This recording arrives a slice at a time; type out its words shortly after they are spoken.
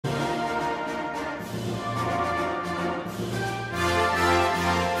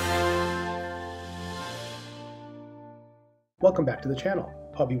Welcome back to the channel,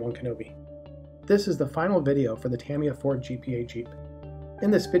 Hobby-Wan Kenobi. This is the final video for the Tamiya Ford G.P.A. Jeep. In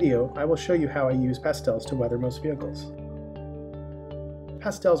this video, I will show you how I use pastels to weather most vehicles.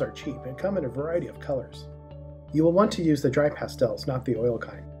 Pastels are cheap and come in a variety of colors. You will want to use the dry pastels, not the oil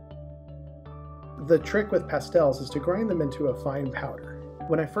kind. The trick with pastels is to grind them into a fine powder.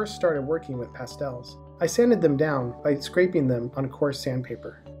 When I first started working with pastels, I sanded them down by scraping them on coarse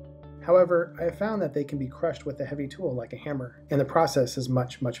sandpaper. However, I have found that they can be crushed with a heavy tool like a hammer, and the process is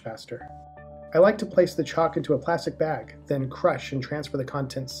much faster. I like to place the chalk into a plastic bag, then crush and transfer the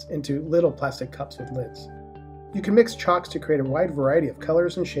contents into little plastic cups with lids. You can mix chalks to create a wide variety of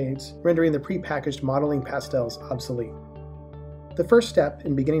colors and shades, rendering the pre-packaged modeling pastels obsolete. The first step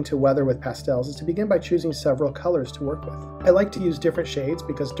in beginning to weather with pastels is to begin by choosing several colors to work with. I like to use different shades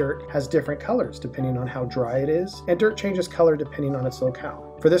because dirt has different colors depending on how dry it is, and dirt changes color depending on its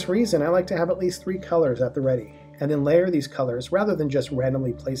locale. For this reason, I like to have at least 3 colors at the ready, and then layer these colors rather than just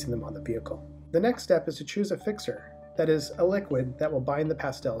randomly placing them on the vehicle. The next step is to choose a fixer, that is, a liquid that will bind the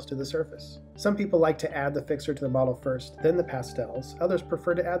pastels to the surface. Some people like to add the fixer to the model first, then the pastels. Others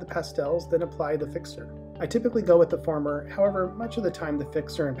prefer to add the pastels, then apply the fixer. I typically go with the former, however, much of the time the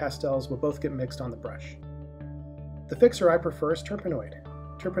fixer and pastels will both get mixed on the brush. The fixer I prefer is turpenoid.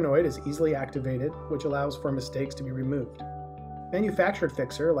 Turpenoid is easily activated, which allows for mistakes to be removed. Manufactured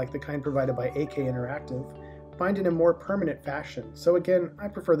fixer, like the kind provided by AK Interactive, bind in a more permanent fashion, so again, I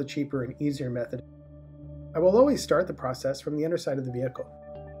prefer the cheaper and easier method. I will always start the process from the underside of the vehicle.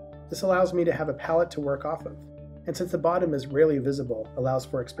 This allows me to have a palette to work off of, and since the bottom is rarely visible, allows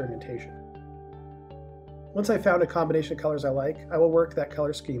for experimentation. Once I've found a combination of colors I like, I will work that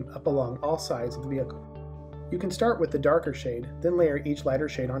color scheme up along all sides of the vehicle. You can start with the darker shade, then layer each lighter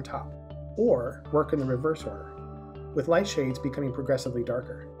shade on top, or work in the reverse order, with light shades becoming progressively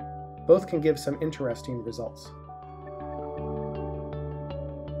darker. Both can give some interesting results.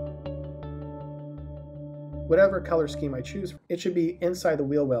 Whatever color scheme I choose, it should be inside the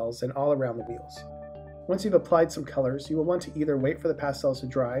wheel wells and all around the wheels. Once you've applied some colors, you will want to either wait for the pastels to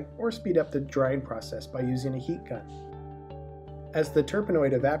dry or speed up the drying process by using a heat gun. As the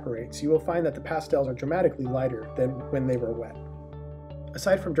turpenoid evaporates, you will find that the pastels are dramatically lighter than when they were wet.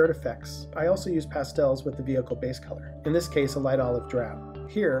 Aside from dirt effects, I also use pastels with the vehicle base color, in this case a light olive drab.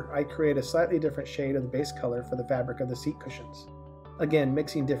 Here, I create a slightly different shade of the base color for the fabric of the seat cushions. Again,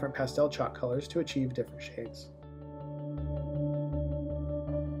 mixing different pastel chalk colors to achieve different shades.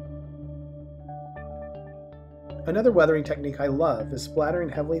 Another weathering technique I love is splattering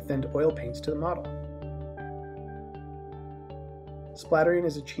heavily thinned oil paints to the model. Splattering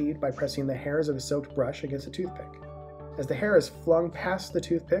is achieved by pressing the hairs of a soaked brush against a toothpick. As the hair is flung past the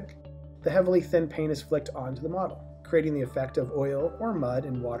toothpick, the heavily thin paint is flicked onto the model, creating the effect of oil or mud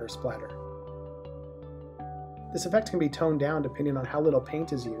and water splatter. This effect can be toned down depending on how little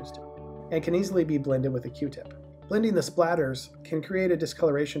paint is used, and can easily be blended with a Q-tip. Blending the splatters can create a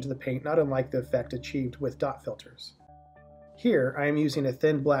discoloration to the paint not unlike the effect achieved with dot filters. Here, I am using a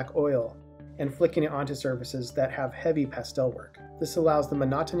thin black oil and flicking it onto surfaces that have heavy pastel work. This allows the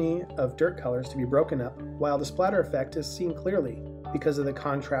monotony of dirt colors to be broken up, while the splatter effect is seen clearly because of the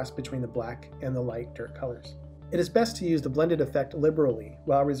contrast between the black and the light dirt colors. It is best to use the blended effect liberally,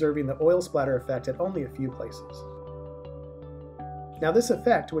 while reserving the oil splatter effect at only a few places. Now this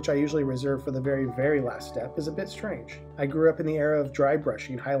effect, which I usually reserve for the very last step, is a bit strange. I grew up in the era of dry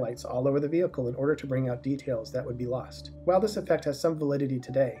brushing highlights all over the vehicle in order to bring out details that would be lost. While this effect has some validity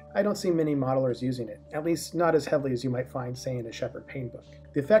today, I don't see many modelers using it, at least not as heavily as you might find, say, in a Shepherd paint book.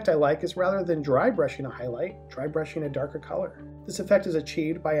 The effect I like is rather than dry brushing a highlight, dry brushing a darker color. This effect is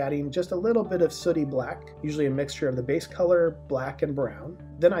achieved by adding just a little bit of sooty black, usually a mixture of the base color, black and brown.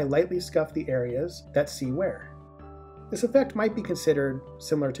 Then I lightly scuff the areas that see wear. This effect might be considered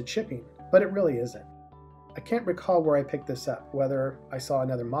similar to chipping, but it really isn't. I can't recall where I picked this up, whether I saw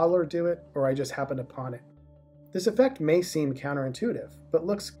another modeler do it or I just happened upon it. This effect may seem counterintuitive, but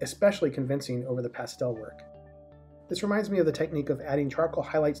looks especially convincing over the pastel work. This reminds me of the technique of adding charcoal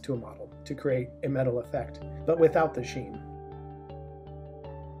highlights to a model to create a metal effect, but without the sheen.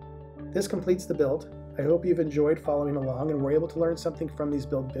 This completes the build. I hope you've enjoyed following along and were able to learn something from these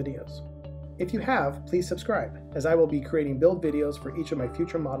build videos. If you have, please subscribe, as I will be creating build videos for each of my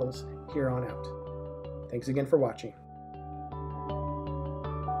future models here on out. Thanks again for watching.